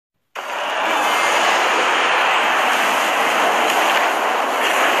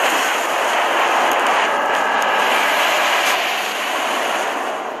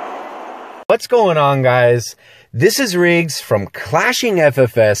What's going on, guys? This is Riggs from Clashing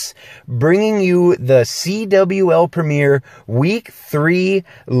FFS, bringing you the CWL Premiere Week 3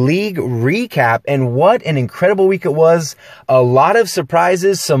 League Recap. And what an incredible week it was. A lot of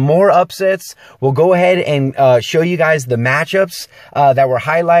surprises, some more upsets. We'll go ahead and show you guys the matchups that were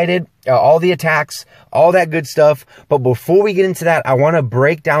highlighted, all the attacks, all that good stuff. But before we get into that, I want to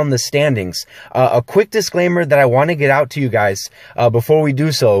break down the standings. A quick disclaimer that I want to get out to you guys before we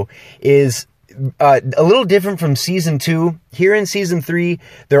do so is a little different from Season 2. Here in Season 3,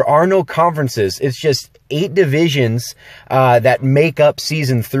 there are no conferences. It's just 8 divisions that make up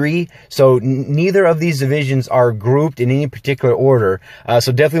Season 3. So neither of these divisions are grouped in any particular order.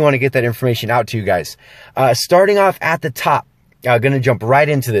 So definitely want to get that information out to you guys. Starting off at the top, going to jump right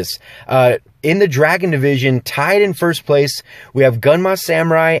into this. In the Dragon Division, tied in first place, we have Gunma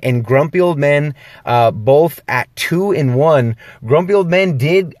Samurai and Grumpy Old Men, both at 2-1. Grumpy Old Men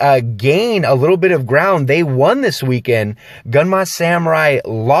did gain a little bit of ground. They won this weekend. Gunma Samurai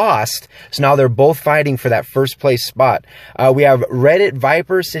lost, so now they're both fighting for that first place spot. We have Reddit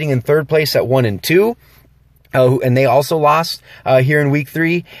Viper sitting in third place at 1-2. And they also lost here in Week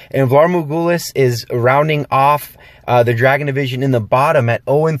 3. And Vlarmugulis is rounding off the Dragon Division in the bottom at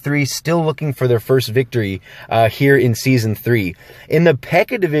 0-3, still looking for their first victory here in Season 3. In the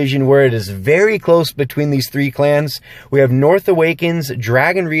P.E.K.K.A. Division, where it is very close between these 3 clans, we have North Awakens,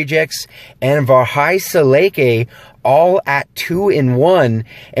 Dragon Rejects, and Varhai Seleke all at 2-1.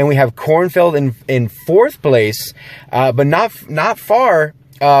 And we have Cornfeld in fourth place, but not far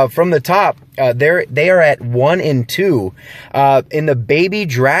from the top. They are at 1-2. In the Baby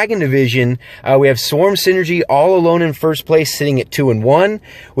Dragon Division, we have Swarm Synergy all alone in first place, sitting at 2-1.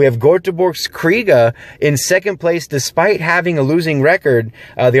 We have Göteborg's Kriega in second place, despite having a losing record.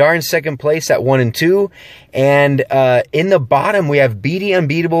 They are in second place at 1-2. And in the bottom, we have BD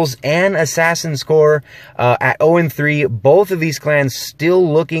Unbeatables and Assassin's Core at 0-3. Both of these clans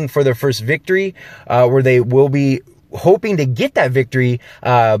still looking for their first victory, where they will be hoping to get that victory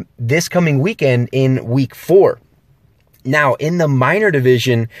this coming weekend in Week 4. Now, in the minor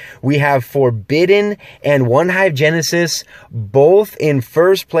division, we have Forbidden and One Hive Genesis, both in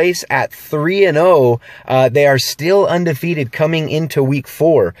first place at 3-0. They are still undefeated coming into Week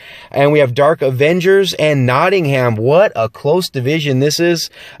 4. And we have Dark Avengers and Nottingham. What a close division this is.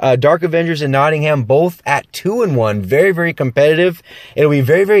 Dark Avengers and Nottingham both at 2-1. Very, very competitive. It'll be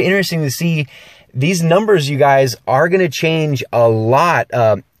very, very interesting to see. These numbers, you guys, are going to change a lot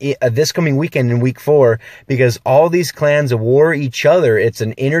this coming weekend in Week 4, because all these clans war each other. It's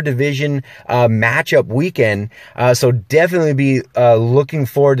an interdivision matchup weekend, so definitely be looking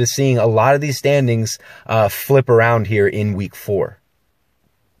forward to seeing a lot of these standings flip around here in Week 4.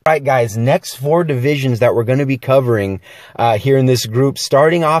 All right, guys, next 4 divisions that we're going to be covering here in this group,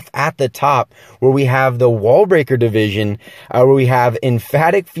 starting off at the top, where we have the Wallbreaker Division, where we have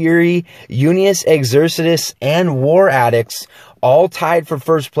Emphatic Fury, Unius Exercitus, and War Addicts, all tied for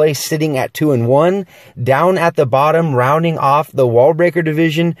first place, sitting at 2-1. Down at the bottom, rounding off the Wallbreaker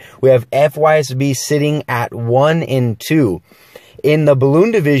Division, we have FYSB sitting at 1-2. In the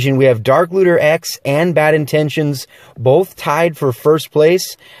Balloon Division, we have Dark Looter X and Bad Intentions, both tied for first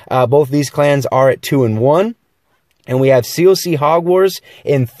place. Both these clans are at 2-1. And we have COC Hogwars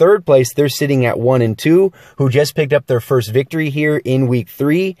in third place. They're sitting at 1-2, who just picked up their first victory here in Week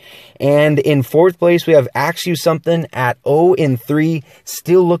 3. And in fourth place, we have Axe You Something at 0-3,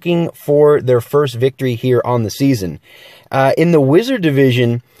 still looking for their first victory here on the season. In the Wizard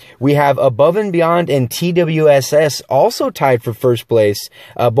Division, we have Above and Beyond and TWSS also tied for first place.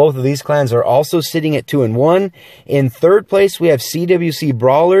 Both of these clans are also sitting at 2-1. In third place, we have CWC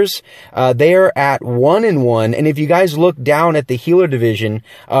Brawlers. They are at 1-1. And if you guys look down at the Healer Division,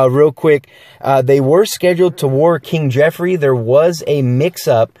 real quick, they were scheduled to war King Jeffrey. There was a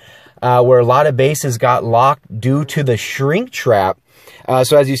mix-up where a lot of bases got locked due to the Shrink Trap.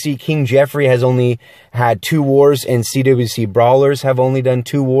 So as you see, King Jeffrey has only had 2 wars, and CWC Brawlers have only done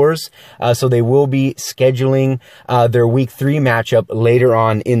 2 wars. So they will be scheduling their Week 3 matchup later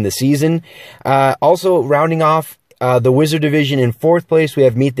on in the season. Also, rounding off the Wizard Division in fourth place, we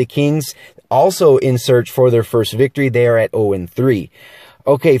have Meet the Kings, also in search for their first victory. They are at 0-3.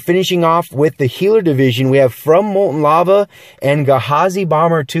 Okay, finishing off with the Healer Division, we have From Molten Lava and Gehazi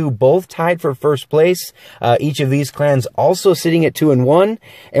Bomber 2, both tied for first place. Each of these clans also sitting at 2-1.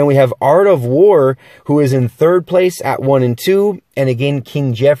 And we have Art of War, who is in third place at 1-2. And again,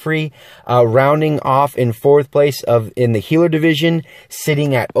 King Jeffrey rounding off in fourth place in the Healer Division,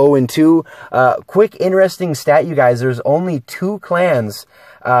 sitting at 0-2. Quick interesting stat, you guys. There's only 2 clans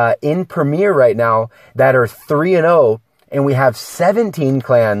in Premiere right now that are 3-0. and we have 17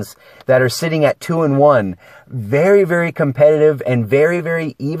 clans that are sitting at 2-1. Very, very competitive and very,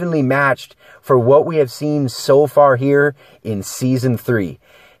 very evenly matched for what we have seen so far here in Season 3.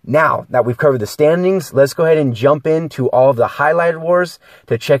 Now that we've covered the standings, let's go ahead and jump into all of the highlighted wars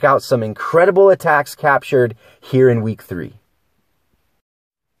to check out some incredible attacks captured here in Week 3.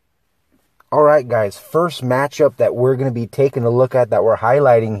 Alright guys, first matchup that we're going to be taking a look at that we're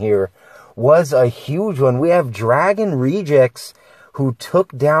highlighting here was a huge one. We have Dragon Rejects who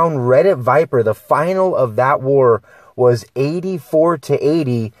took down Reddit Viper. The final of that war was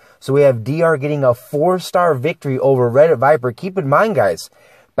 84-80. So we have DR getting a 4-star victory over Reddit Viper. Keep in mind guys,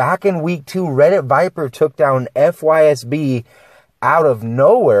 back in Week 2, Reddit Viper took down FYSB out of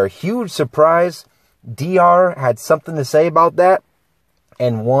nowhere. Huge surprise. DR had something to say about that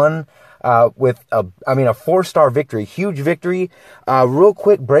and won with a 4-star victory. Huge victory. Real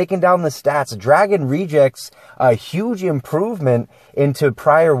quick, breaking down the stats. Dragon Rejects, a huge improvement into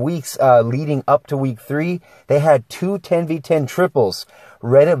prior weeks leading up to Week 3. They had 2 10v10 triples.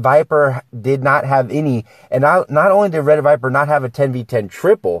 Reddit Viper did not have any. And not only did Reddit Viper not have a 10v10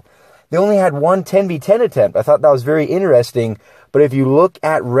 triple, they only had 1 10v10 attempt. I thought that was very interesting. But if you look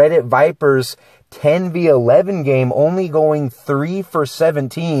at Reddit Viper's 10v11 game, only going 3 for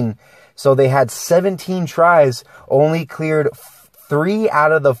 17. So they had 17 tries, only cleared 3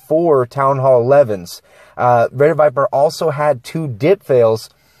 out of the 4 Town Hall 11s. Reddit Viper also had 2 dip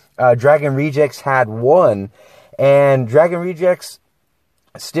fails. Dragon Rejects had 1. And Dragon Rejects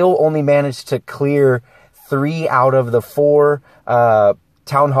still only managed to clear 3 out of the 4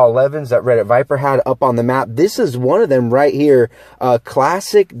 Town Hall 11s that Reddit Viper had up on the map. This is one of them right here.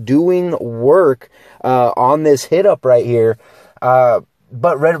 Classic doing work on this hit up right here.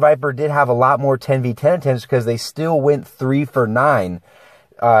 But Reddit Viper did have a lot more 10v10 attempts because they still went 3 for 9.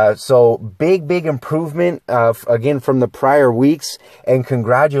 So big improvement, again, from the prior weeks. And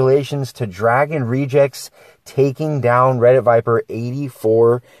congratulations to Dragon Rejects taking down Reddit Viper.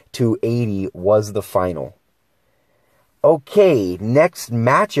 84-80 was the final. Okay, next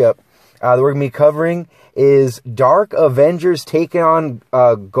matchup that we're going to be covering is Dark Avengers taking on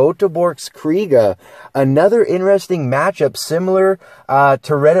Göteborg's Kriega. Another interesting matchup similar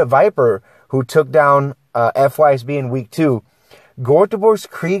to Reddit Viper, who took down FYSB in Week 2. Göteborg's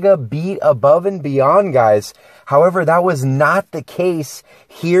Kriega beat Above and Beyond, guys. However, that was not the case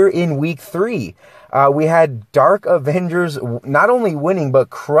here in Week 3. We had Dark Avengers not only winning, but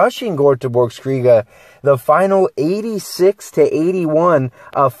crushing Göteborg's Kriega. The final 86-81,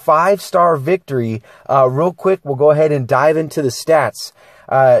 a 5-star victory. Real quick, we'll go ahead and dive into the stats.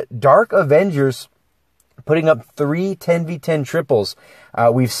 Dark Avengers putting up 3 10v10 triples.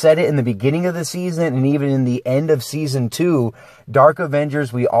 We've said it in the beginning of the season and even in the end of Season 2. Dark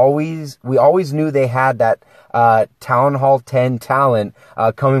Avengers, we always knew they had that Town Hall 10 talent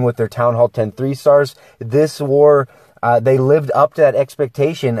coming with their Town Hall 10 3-stars. This war, they lived up to that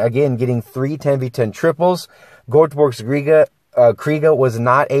expectation, again, getting 3 10v10 triples. Göteborg's Kriega was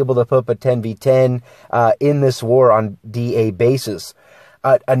not able to put up a 10v10 in this war on DA basis.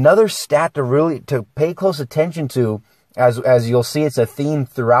 Another stat to pay close attention to, as you'll see, it's a theme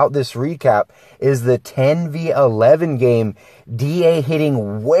throughout this recap, is the 10v11 game. DA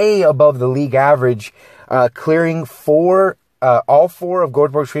hitting way above the league average, clearing all 4 of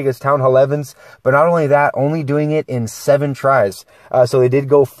Göteborg's Kriega's Town Hall 11s, but not only that, only doing it in 7 tries. So they did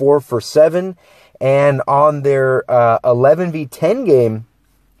go 4 for 7, and on their 11v10 game,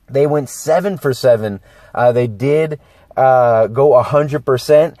 they went 7 for 7. They did go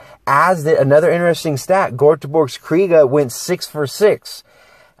 100%. As another interesting stat, Göteborg's Kriega went 6 for 6.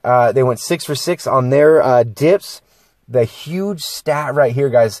 They went 6 for 6 on their dips. The huge stat right here,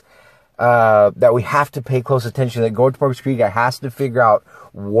 guys, that we have to pay close attention to, that Göteborg's Kriega has to figure out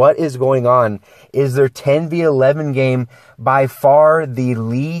what is going on, is their 10v11 game, by far the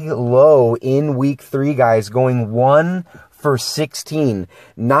league low in Week 3, guys, going 1 for 16.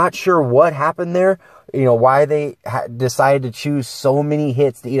 Not sure what happened there. You know, why they decided to choose so many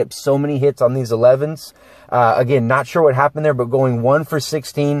hits, to eat up so many hits on these 11s. Again, not sure what happened there, but going 1 for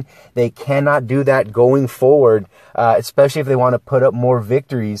 16, they cannot do that going forward, especially if they want to put up more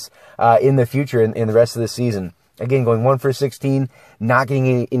victories in the future in the rest of the season. Again, going 1 for 16, not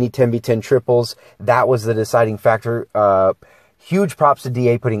getting any 10v10 triples. That was the deciding factor. Huge props to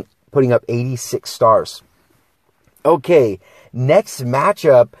DA putting up 86 stars. Okay, next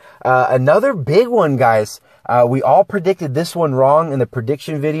matchup, another big one, guys. We all predicted this one wrong in the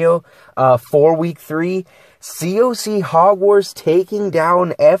prediction video for Week 3. COC Hogwarts taking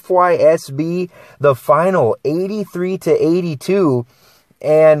down FYSB, the final 83-82.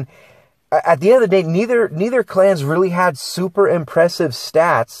 And at the end of the day, neither clans really had super impressive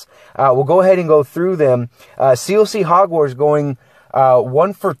stats. We'll go ahead and go through them. COC Hogwarts going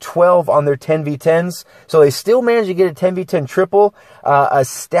 1 for 12 on their 10v10s. So they still managed to get a 10v10 triple.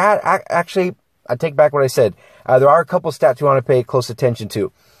 Actually, I take back what I said. There are a couple stats you want to pay close attention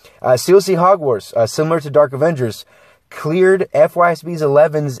to. COC Hogwarts, similar to Dark Avengers, cleared FYSB's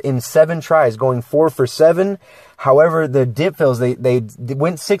 11s in 7 tries, going 4 for 7. However, the dip fills, they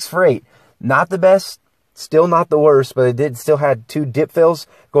went 6 for 8. Not the best, still not the worst, but they still had 2 dip fills,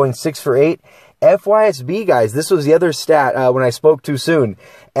 going 6 for 8. FYSB, guys, this was the other stat when I spoke too soon.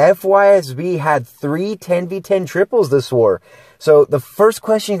 FYSB had 3 10v10 triples this war. So the first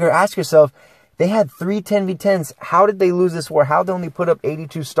question you're going to ask yourself, they had 3 10v10s. How did they lose this war? How did they only put up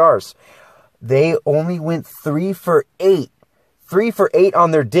 82 stars? They only went 3 for 8. 3 for 8 on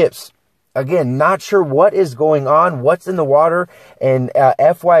their dips. Again, not sure what is going on, what's in the water, and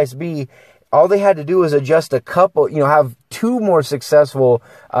FYSB, all they had to do was adjust a couple, have 2 more successful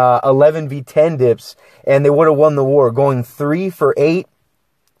 11v10 dips, and they would have won the war. Going 3 for 8,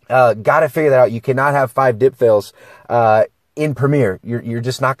 got to figure that out. You cannot have 5 dip fails in Premiere. You're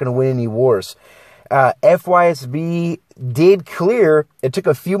just not going to win any wars. FYSB did clear. It took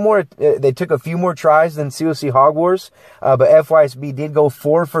a few more. They took a few more tries than COC Hogwarts, but FYSB did go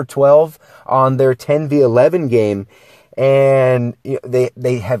 4 for 12 on their 10v11 game, and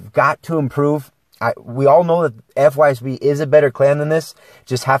they have got to improve. We all know that FYSB is a better clan than this.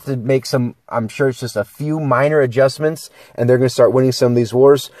 Just have to make some, I'm sure it's just a few minor adjustments, and they're going to start winning some of these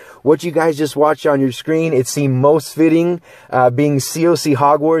wars. What you guys just watched on your screen, it seemed most fitting, being COC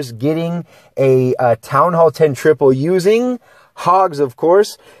Hogwarts getting a Town Hall 10 triple using Hogs, of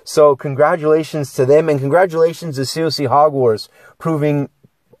course. So congratulations to them, and congratulations to COC Hogwarts proving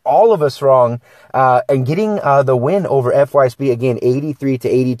all of us wrong and getting the win over FYSB. Again,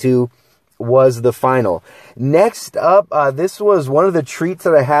 83-82. Was the final. Next up, this was one of the treats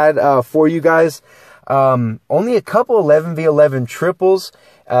that I had for you guys. Only a couple 11v11 triples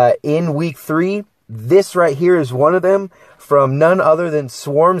in week 3. This right here is one of them from none other than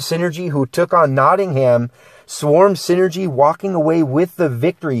Swarm Synergy, who took on Nottingham. Swarm Synergy walking away with the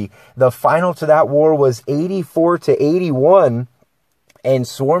victory. The final to that war was 84-81, and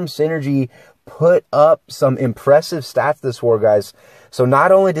Swarm Synergy put up some impressive stats this war, guys. So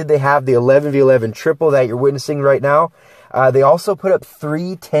not only did they have the 11v11 triple that you're witnessing right now, they also put up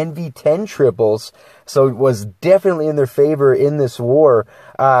 3 10v10 triples. So it was definitely in their favor in this war.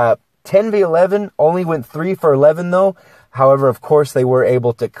 10v11 only went 3 for 11 though. However, of course, they were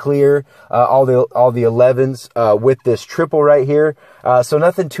able to clear all the 11s with this triple right here. So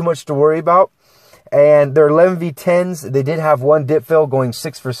nothing too much to worry about. And their 11v10s, they did have 1 dip fail going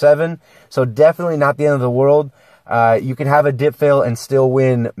 6 for 7. So definitely not the end of the world. You can have a dip fail and still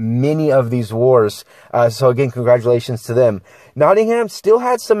win many of these wars. So again, congratulations to them. Nottingham still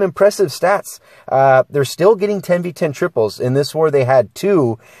had some impressive stats. They're still getting 10v10 triples. In this war, they had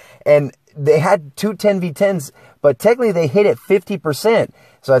 2. And they had 2 10v10s, but technically they hit at 50%.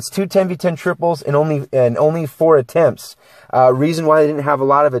 So that's 2 10v10 triples and only 4 attempts. Reason why they didn't have a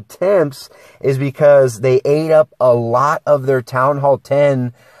lot of attempts is because they ate up a lot of their Town Hall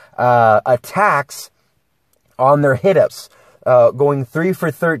 10 attacks on their hit-ups, going 3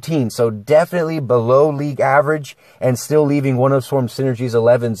 for 13. So definitely below league average and still leaving one of Swarm Synergy's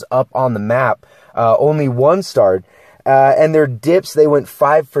 11s up on the map. Only 1 starred. And their dips, they went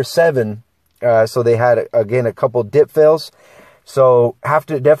 5 for 7. So they had, again, a couple dip fails. So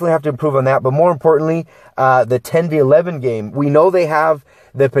definitely have to improve on that. But more importantly, the 10v11 game, we know they have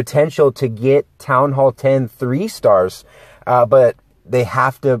the potential to get Town Hall 10 3 stars, but they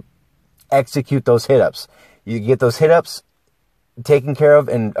have to execute those hit-ups. You get those hit-ups taken care of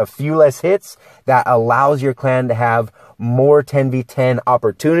and a few less hits, that allows your clan to have more 10v10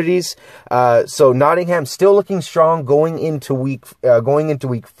 opportunities. So Nottingham still looking strong going into week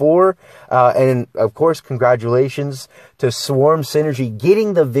 4. And of course, congratulations to Swarm Synergy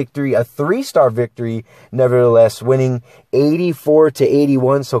getting the victory, a 3-star victory, nevertheless, winning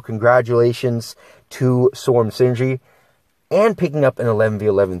 84-81. So congratulations to Swarm Synergy and picking up an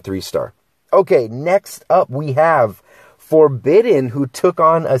 11v11 3-star. Okay, next up we have Forbidden, who took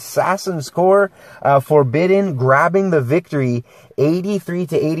on Assassin's Core. Forbidden grabbing the victory.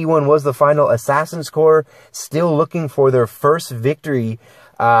 83-81 was the final. Assassin's Core still looking for their first victory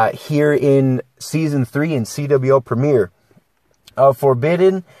here in Season 3 in CWL Premiere.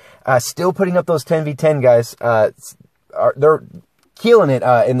 Forbidden still putting up those 10v10, guys. They're killing it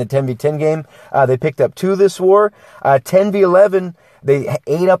in the 10v10 game. They picked up 2 this war. 10v11, they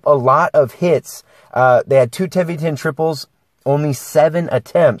ate up a lot of hits. They had 2 10v10 triples only 7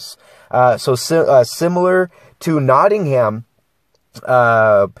 attempts. Similar to Nottingham,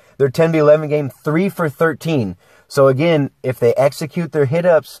 their 10v11 game, 3 for 13. So again, if they execute their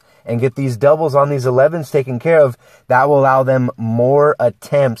hit-ups and get these doubles on these 11s taken care of, that will allow them more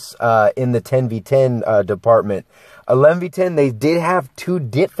attempts in the 10v10 department. 11v10, they did have 2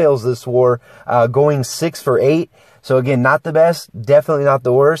 dip fails this war, going 6 for 8. So again, not the best, definitely not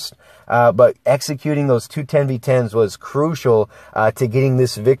the worst, but executing those 2 10v10s was crucial to getting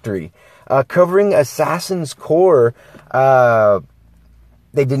this victory. Covering Assassin's Core,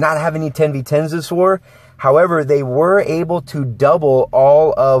 they did not have any 10v10s this war. However, they were able to double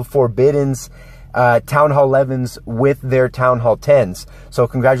all of Forbidden's Town Hall 11s with their Town Hall 10s. So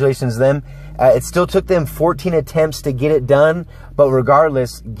congratulations to them. It still took them 14 attempts to get it done, but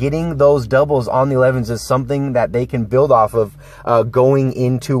regardless, getting those doubles on the 11s is something that they can build off of going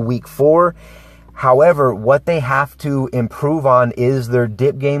into week 4. However, what they have to improve on is their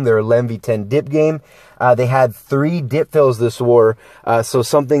dip game, their 11v10 dip game. They had 3 dip fails this war, so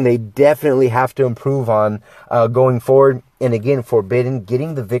something they definitely have to improve on going forward. And again, Forbidden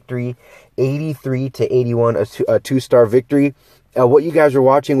getting the victory, 83-81, a 2-star victory. What you guys are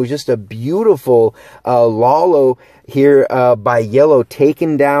watching was just a beautiful Lalo here by Yellow,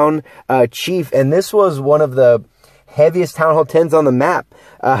 taking down Chief. And this was one of the heaviest Town Hall 10s on the map.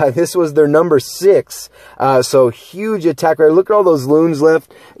 This was their number 6. So huge attack right. Look at all those loons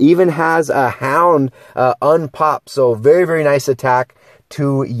left. Even has a hound unpopped. So very, very nice attack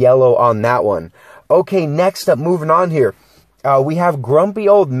to Yellow on that one. Okay, next up, moving on here. We have Grumpy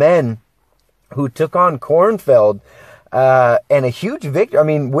Old Men who took on Kornfeld. And a huge victory. I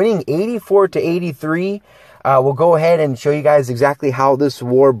mean, winning 84-83. We'll go ahead and show you guys exactly how this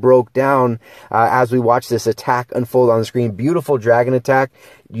war broke down as we watch this attack unfold on the screen. Beautiful dragon attack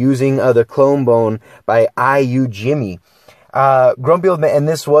using the clone bone by IU Jimmy. Grumpy Old Men, and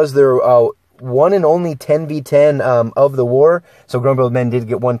this was their one and only 10v10 of the war. So Grumpy Old Men did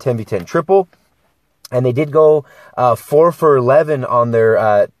get one 10v10 triple. And they did go 4 for 11 on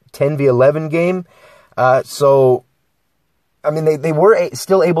their 10v11 game. So I mean, they were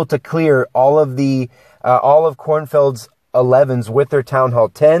still able to clear all of Kornfeld's 11s with their Town Hall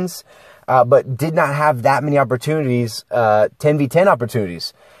 10s, but did not have that many opportunities, 10v10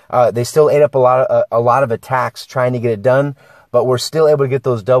 opportunities. They still ate up a lot of attacks trying to get it done, but were still able to get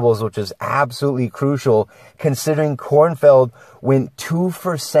those doubles, which is absolutely crucial considering Kornfeld went 2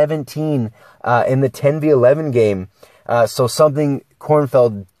 for 17 in the 10v11 game. So something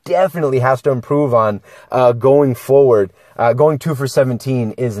Kornfeld definitely has to improve on going forward. Going 2 for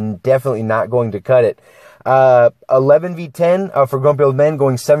 17 is definitely not going to cut it. 11v10 for Grumpy Old Men,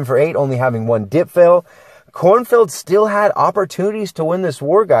 going 7 for 8, only having 1 dip fail. Kornfeld still had opportunities to win this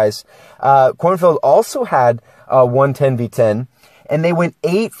war, guys. Kornfeld also had 1 10v10, and they went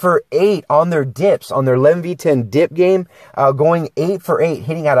 8 for 8 on their dips, on their 11v10 dip game, going 8 for 8,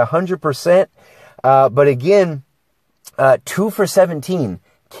 hitting at 100%. But again, 2 for 17.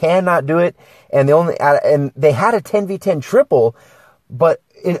 Cannot do it, and they had a 10v10 triple, but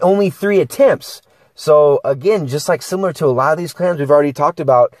in only 3 attempts. So again, just like similar to a lot of these clans we've already talked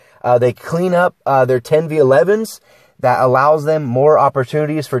about, they clean up their 10v11s. That allows them more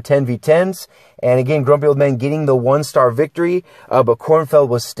opportunities for 10v10s. And again, Grumpy Old Men getting the 1-star victory, but Kornfeld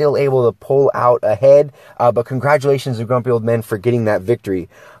was still able to pull out ahead. But congratulations to Grumpy Old Men for getting that victory.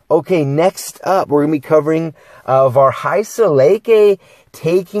 Okay, next up, we're going to be covering Varhaisaleike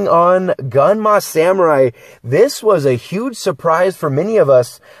taking on Gunma Samurai. This was a huge surprise for many of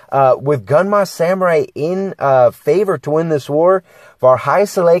us, with Gunma Samurai in favor to win this war.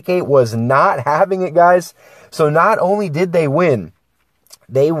 Varhaisaleike was not having it, guys. So not only did they win,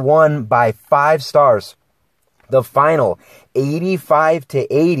 they won by 5 stars. The final,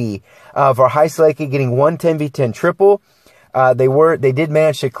 85-80, Varhaisaleike getting 1 10v10 triple. They did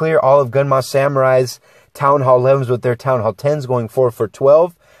manage to clear all of Gunma Samurai's Town Hall 11s with their Town Hall 10s, going 4 for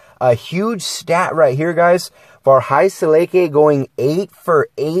 12. A huge stat right here, guys. Varhaisaleike going 8 for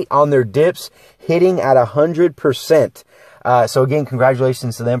 8 on their dips, hitting at 100%. So again,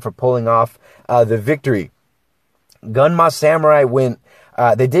 congratulations to them for pulling off the victory. Gunma Samurai went,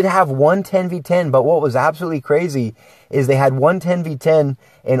 they did have 1 10v10, but what was absolutely crazy is they had 1 10v10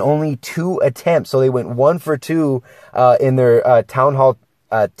 in only 2 attempts. So they went 1 for 2 in their Town Hall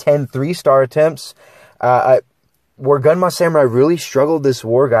 10 3-star attempts. Where Gunma Samurai really struggled this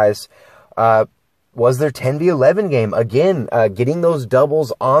war, guys, was their 10v11 game. Again, getting those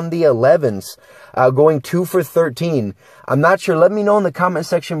doubles on the 11s, going 2 for 13. I'm not sure. Let me know in the comment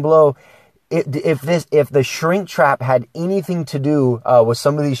section below if the shrink trap had anything to do with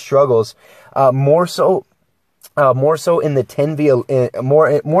some of these struggles. More so, more so in the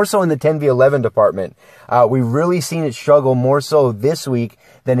 10v more so in the 10v11 department. We really seen it struggle more so this week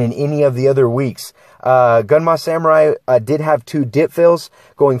than in any of the other weeks. Gunma Samurai did have 2 dip fails,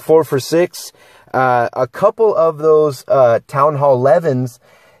 going 4 for 6. A couple of those Town Hall 11s,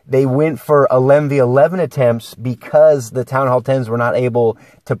 they went for 11v11 attempts because the Town Hall 10s were not able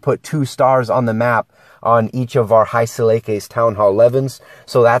to put 2 stars on the map on each of our High Seleke's Town Hall 11s.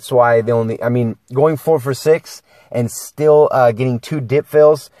 So that's why they only, I mean, going 4 for 6 and still getting 2 dip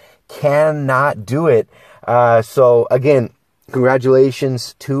fails cannot do it. So again,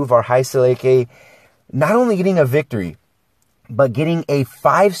 congratulations to our High Seleke, not only getting a victory, but getting a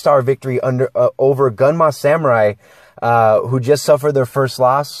 5-star victory over Gunma Samurai, who just suffered their first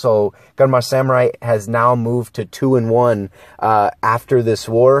loss. So Gunma Samurai has now moved to 2-1 after this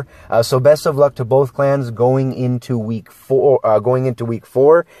war. So best of luck to both clans going into week 4.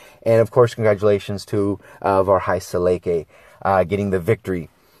 And of course, congratulations to our High Seleke getting the victory.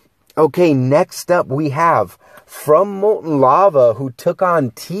 Okay, next up we have From Molten Lava, who took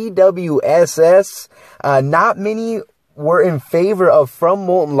on TWSS. Not many were in favor of From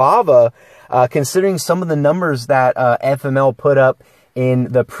Molten Lava, considering some of the numbers that FML put up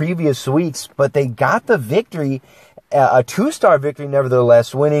in the previous weeks, but they got the victory, a 2-star victory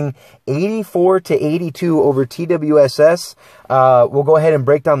nevertheless, winning 84-82 over TWSS. We'll go ahead and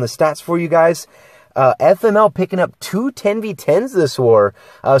break down the stats for you guys. FML picking up 2 10v10s this war,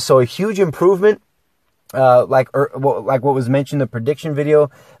 so a huge improvement. Like what was mentioned in the prediction video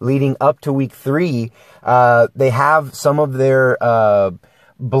leading up to week 3, they have some of their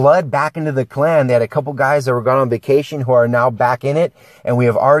blood back into the clan. They had a couple guys that were gone on vacation who are now back in it, and we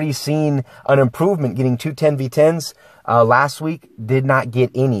have already seen an improvement, getting 2 10v10s. Last week did not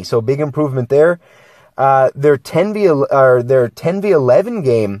get any, so big improvement there. Their 10v11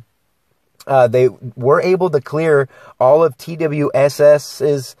 game, they were able to clear all of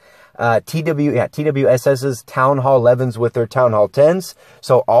TWSS's Town Hall 11s with their Town Hall 10s.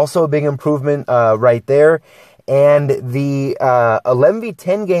 So also a big improvement right there. And the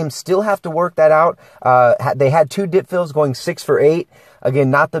 11v10 games still have to work that out. They had 2 dip fills going 6 for 8. Again,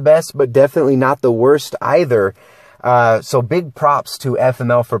 not the best, but definitely not the worst either. So big props to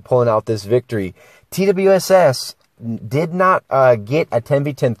FML for pulling out this victory. TWSS did not get a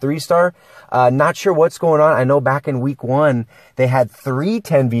 10v10 3-star. Not sure what's going on. I know back in week 1, they had 3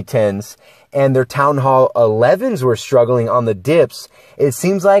 10v10s, and their Town Hall 11s were struggling on the dips. It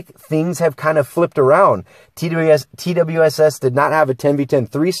seems like things have kind of flipped around. TWSS did not have a 10v10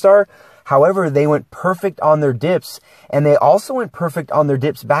 3-star. However, they went perfect on their dips, and they also went perfect on their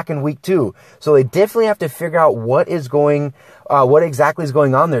dips back in week 2. So they definitely have to figure out what exactly is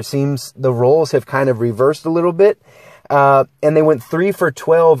going on there. Seems the roles have kind of reversed a little bit. And they went 3 for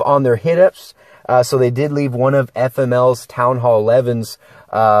 12 on their hit-ups. So they did leave one of FML's Town Hall 11s,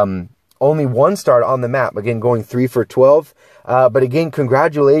 only 1 star on the map. Again, going 3 for 12. But again,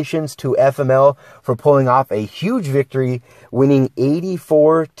 congratulations to FML for pulling off a huge victory, winning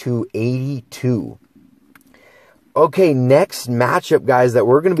 84-82. Okay, next matchup, guys, that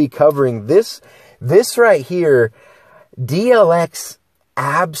we're going to be covering. This right here, DLX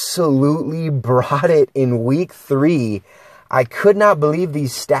absolutely brought it in week 3. I could not believe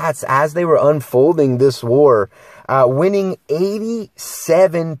these stats as they were unfolding this war, winning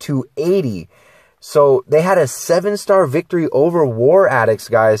 87-80. So they had a 7-star victory over War Addicts,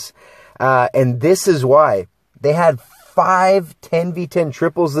 guys. And this is why. They had 5 10v10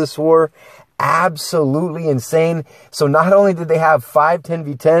 triples this war. Absolutely insane. So not only did they have 5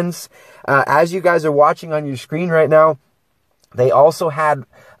 10v10s, as you guys are watching on your screen right now, they also had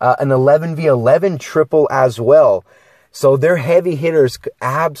an 11v11 triple as well. So their heavy hitters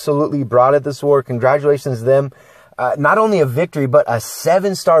absolutely brought it this war. Congratulations to them. Not only a victory, but a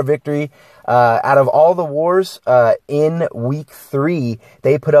 7-star victory. Out of all the wars in week 3,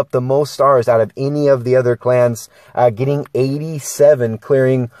 they put up the most stars out of any of the other clans, getting 87,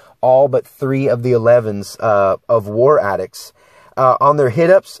 clearing all but 3 of the 11s of War Addicts. On their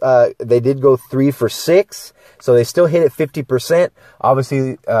hit-ups, they did go 3 for 6, so they still hit at 50%.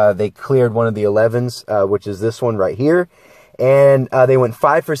 Obviously, they cleared one of the 11s, which is this one right here. And they went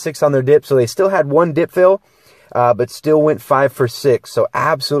 5 for 6 on their dip, so they still had 1 dip fill, but still went 5 for 6, so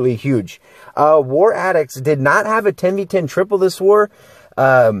absolutely huge. War Addicts did not have a 10v10 triple this war,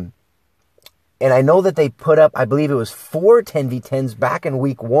 and I know that they put up, I believe it was 4 10v10s back in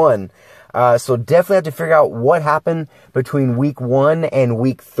week 1, so definitely have to figure out what happened between week 1 and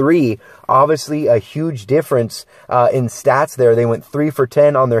week 3. Obviously, a huge difference in stats there. They went 3 for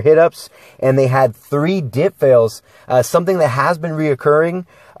 10 on their hit-ups, and they had 3 dip fails, something that has been reoccurring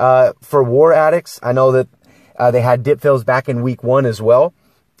for War Addicts. I know that They had dip fails back in week 1 as well.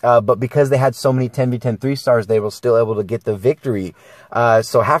 But because they had so many 10v10 3-stars, they were still able to get the victory.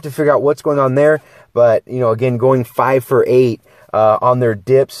 So have to figure out what's going on there. But, you know, again, going 5 for 8 on their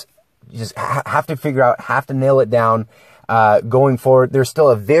dips, you just have to figure out, have to nail it down going forward. They're still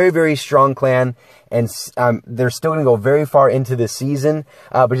a very, very strong clan, and they're still going to go very far into the season,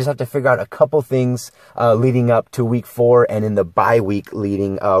 but just have to figure out a couple things leading up to week 4 and in the bye week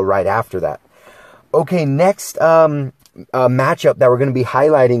leading right after that. Okay, next matchup that we're going to be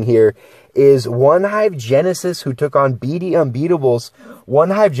highlighting here is One Hive Genesis, who took on BD Unbeatables.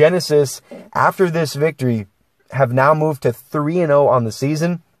 One Hive Genesis, after this victory, have now moved to 3-0 on the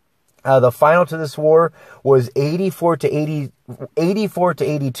season. The final to this war was 84 to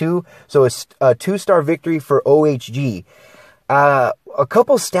 82, so it's a 2-star victory for OHG. A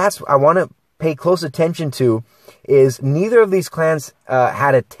couple stats I want to pay close attention to is neither of these clans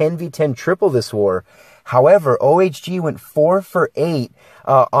had a 10v10 triple this war. However, OHG went 4 for 8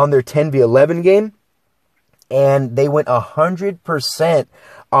 on their 10v11 game, and they went 100%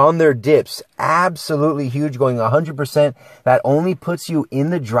 on their dips. Absolutely huge, going 100%. That only puts you in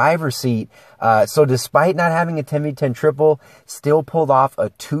the driver's seat. So despite not having a 10v10 triple, still pulled off a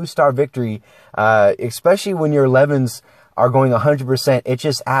 2-star victory, especially when your 11s are going 100%. It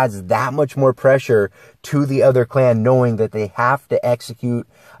just adds that much more pressure to the other clan, knowing that they have to execute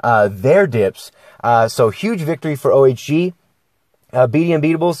their dips. So huge victory for OHG. BD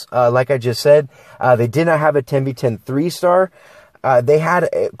Unbeatables, like I just said, they did not have a 10v10 3-star. They had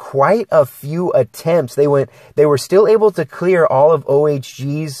quite a few attempts. They were still able to clear all of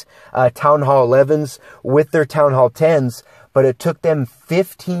OHG's Town Hall 11s with their Town Hall 10s, but it took them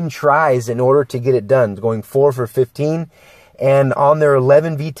 15 tries in order to get it done, going 4 for 15. And on their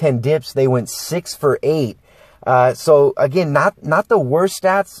 11v10 dips, they went 6 for 8. So again, not the worst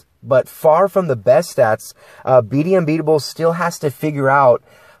stats, but far from the best stats. BD Unbeatables still has to figure out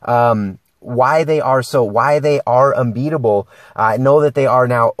why they are unbeatable. I know that they are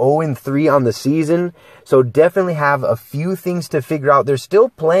now 0-3 on the season, so definitely have a few things to figure out. They're still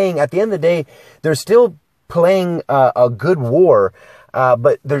playing, at the end of the day, they're still playing a good war,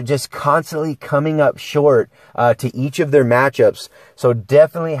 but they're just constantly coming up short to each of their matchups. So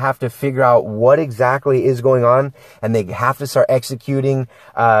definitely have to figure out what exactly is going on, and they have to start executing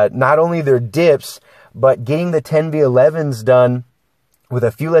not only their dips, but getting the 10v11s done with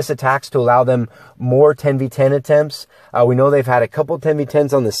a few less attacks to allow them more 10v10 attempts. We know they've had a couple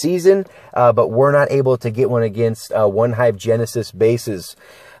 10v10s on the season, but we're not able to get one against One Hive Genesis bases.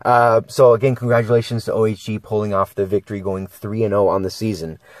 So again, congratulations to OHG pulling off the victory, going 3-0 on the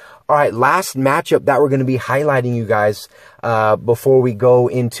season. All right, last matchup that we're going to be highlighting, you guys, before we go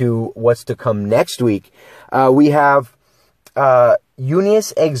into what's to come next week. We have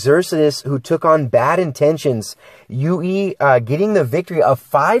Unius Exercitus, who took on Bad Intentions. UE getting the victory, a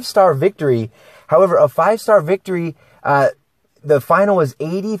 5-star victory. However, a 5-star victory, the final was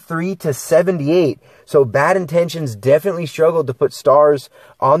 83 to 78. So Bad Intentions definitely struggled to put stars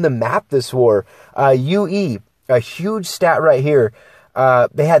on the map this war. UE, a huge stat right here.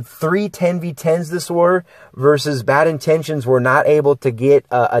 They had 3 10v10s this war, versus Bad Intentions were not able to get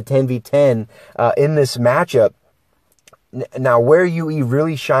a 10v10 in this matchup. Now, where UE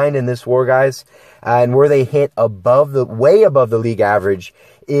really shined in this war, guys, and where they hit way above the league average,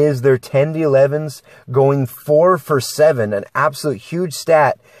 is their 10v11s going 4 for 7, an absolute huge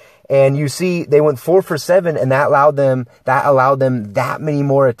stat. And you see, they went 4 for 7, and that allowed them that many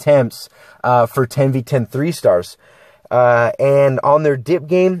more attempts for 10v10 3-stars. And on their dip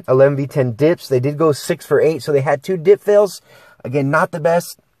game, 11v10 dips, they did go 6 for 8, so they had 2 dip fails. Again, not the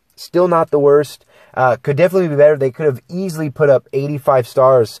best, still not the worst. Could definitely be better. They could have easily put up 85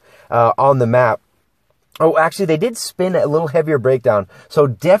 stars on the map. Oh, actually, they did spin a little heavier breakdown, so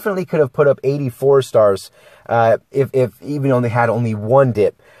definitely could have put up 84 stars if even though they had only 1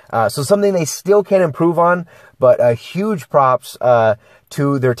 dip. So something they still can improve on, but huge props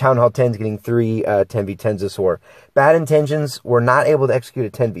to their Town Hall 10s getting 3 10v10s this war. Bad Intentions were not able to execute a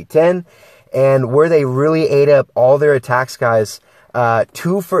 10v10, and where they really ate up all their attacks, guys,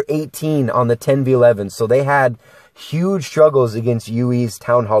 2 for 18 on the 10v11. So they had huge struggles against UE's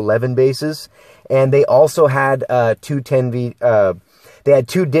Town Hall 11 bases, and they also had they had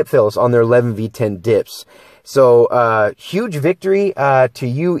 2 dip fills on their 11v10 dips. So huge victory to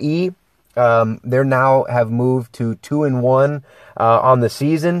UE. They now have moved to 2-1 on the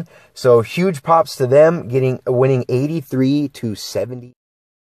season. So huge props to them, winning 83 to 70.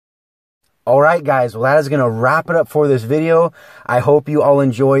 Alright guys, well that is going to wrap it up for this video. I hope you all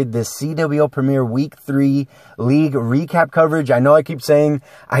enjoyed this CWL Premiere Week 3 League recap coverage. I know I keep saying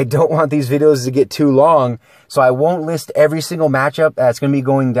I don't want these videos to get too long, so I won't list every single matchup that's going to be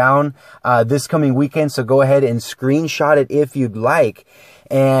going down this coming weekend, so go ahead and screenshot it if you'd like.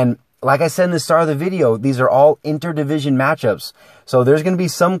 And like I said in the start of the video, these are all interdivision matchups. So there's going to be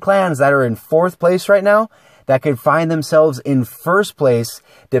some clans that are in 4th place right now that could find themselves in 1st place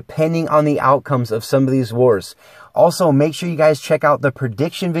depending on the outcomes of some of these wars. Also, make sure you guys check out the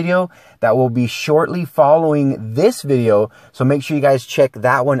prediction video that will be shortly following this video. So make sure you guys check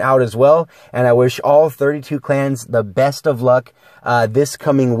that one out as well. And I wish all 32 clans the best of luck this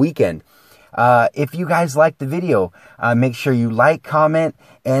coming weekend. If you guys liked the video, make sure you like, comment,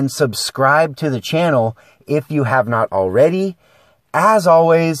 and subscribe to the channel if you have not already. As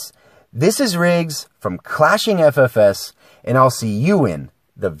always, this is Riggs from Clashing FFS, and I'll see you in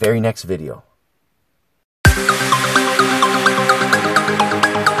the very next video.